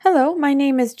Hello, my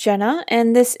name is Jenna,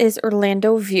 and this is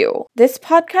Orlando View. This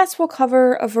podcast will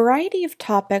cover a variety of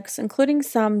topics, including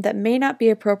some that may not be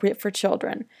appropriate for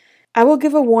children. I will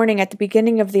give a warning at the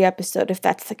beginning of the episode if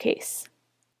that's the case.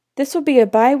 This will be a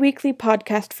bi-weekly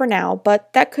podcast for now,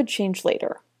 but that could change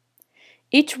later.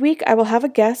 Each week I will have a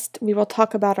guest, we will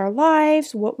talk about our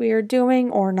lives, what we are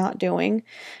doing or not doing,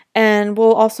 and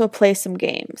we'll also play some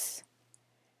games.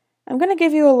 I'm going to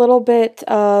give you a little bit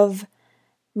of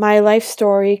my life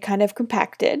story kind of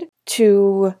compacted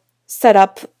to set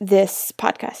up this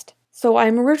podcast. So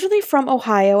I'm originally from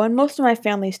Ohio and most of my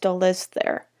family still lives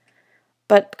there.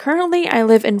 But currently I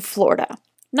live in Florida.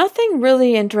 Nothing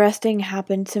really interesting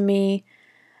happened to me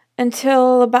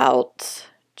until about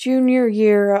junior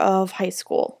year of high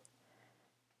school.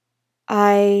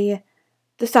 I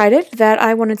decided that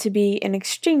I wanted to be an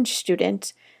exchange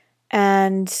student,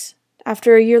 and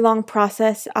after a year-long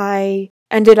process, I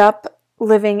ended up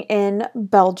living in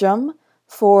Belgium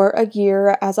for a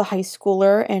year as a high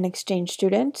schooler and exchange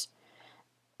student.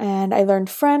 And I learned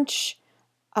French.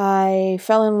 I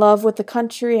fell in love with the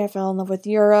country. I fell in love with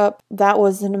Europe. That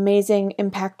was an amazing,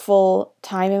 impactful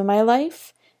time in my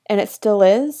life, and it still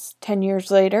is 10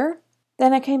 years later.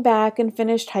 Then I came back and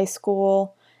finished high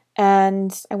school,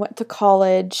 and I went to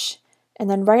college. And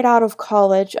then right out of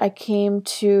college, I came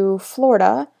to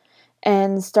Florida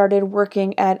and started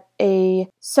working at a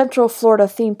Central Florida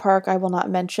theme park I will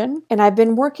not mention. And I've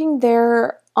been working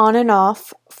there on and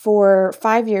off for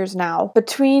 5 years now.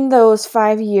 Between those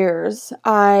 5 years,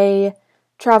 I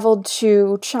traveled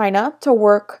to China to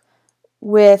work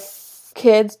with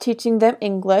kids, teaching them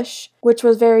English, which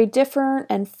was very different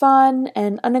and fun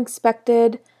and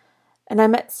unexpected. And I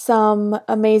met some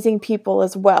amazing people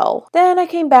as well. Then I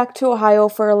came back to Ohio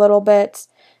for a little bit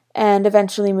and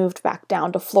eventually moved back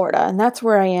down to Florida, and that's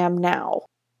where I am now.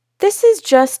 This is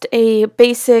just a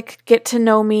basic get to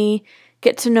know me,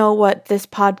 get to know what this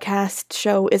podcast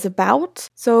show is about,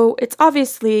 so it's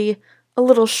obviously a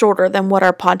little shorter than what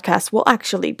our podcast will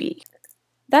actually be.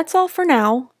 That's all for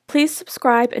now. Please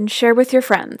subscribe and share with your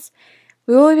friends.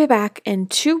 We will be back in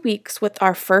 2 weeks with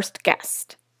our first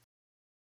guest.